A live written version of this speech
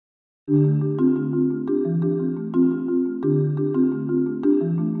Hi,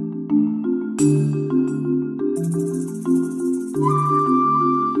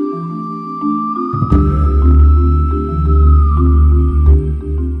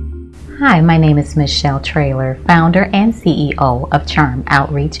 my name is Michelle Traylor, founder and CEO of Charm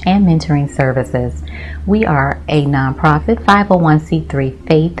Outreach and Mentoring Services. We are a nonprofit 501c3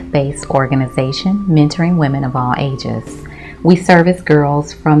 faith-based organization mentoring women of all ages. We service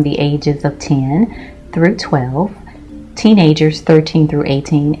girls from the ages of 10 through 12, teenagers 13 through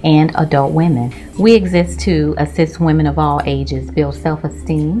 18, and adult women. We exist to assist women of all ages build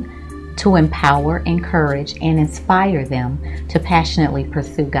self-esteem, to empower, encourage, and inspire them to passionately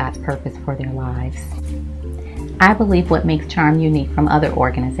pursue God's purpose for their lives. I believe what makes Charm unique from other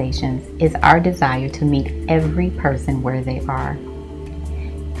organizations is our desire to meet every person where they are.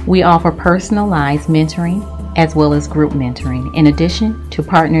 We offer personalized mentoring as well as group mentoring, in addition to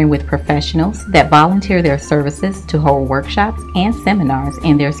partnering with professionals that volunteer their services to hold workshops and seminars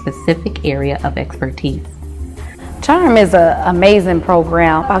in their specific area of expertise. Charm is an amazing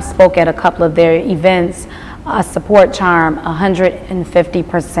program. I've spoke at a couple of their events. I support Charm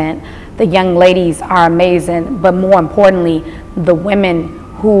 150%. The young ladies are amazing, but more importantly, the women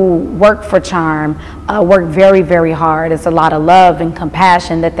who work for Charm work very, very hard. It's a lot of love and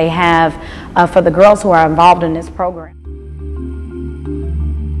compassion that they have for the girls who are involved in this program.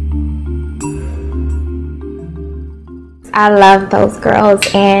 I love those girls,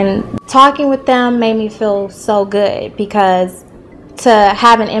 and talking with them made me feel so good, because to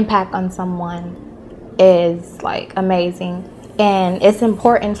have an impact on someone is like amazing, and it's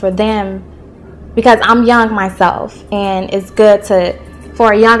important for them because I'm young myself, and it's good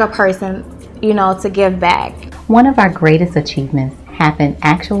for a younger person, to give back. One of our greatest achievements happened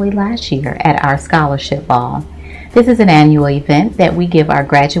actually last year at our scholarship ball. This is an annual event that we give our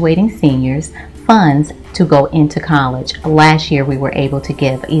graduating seniors funds to go into college. Last year we were able to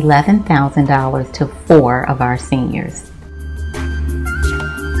give $11,000 to 4 of our seniors.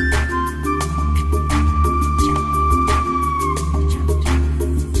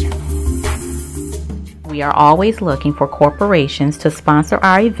 We are always looking for corporations to sponsor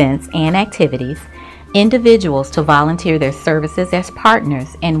our events and activities, individuals to volunteer their services as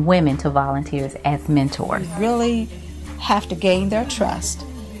partners, and women to volunteer as mentors. You really have to gain their trust.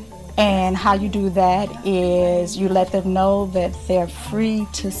 And how you do that is you let them know that they're free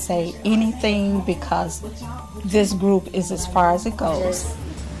to say anything, because this group is as far as it goes.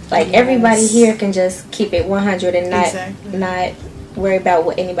 Like everybody here can just keep it 100 and not worry about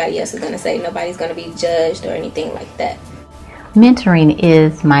what anybody else is going to say. Nobody's going to be judged or anything like that. Mentoring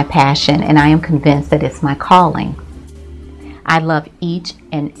is my passion, and I am convinced that it's my calling. I love each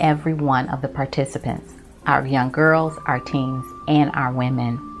and every one of the participants, our young girls, our teens, and our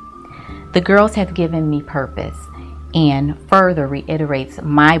women. The girls have given me purpose and further reiterates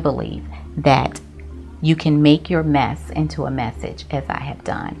my belief that you can make your mess into a message, as I have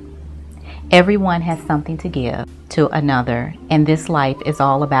done. Everyone has something to give to another, and this life is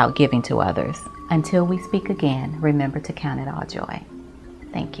all about giving to others. Until we speak again, remember to count it all joy.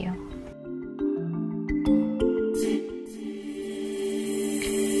 Thank you.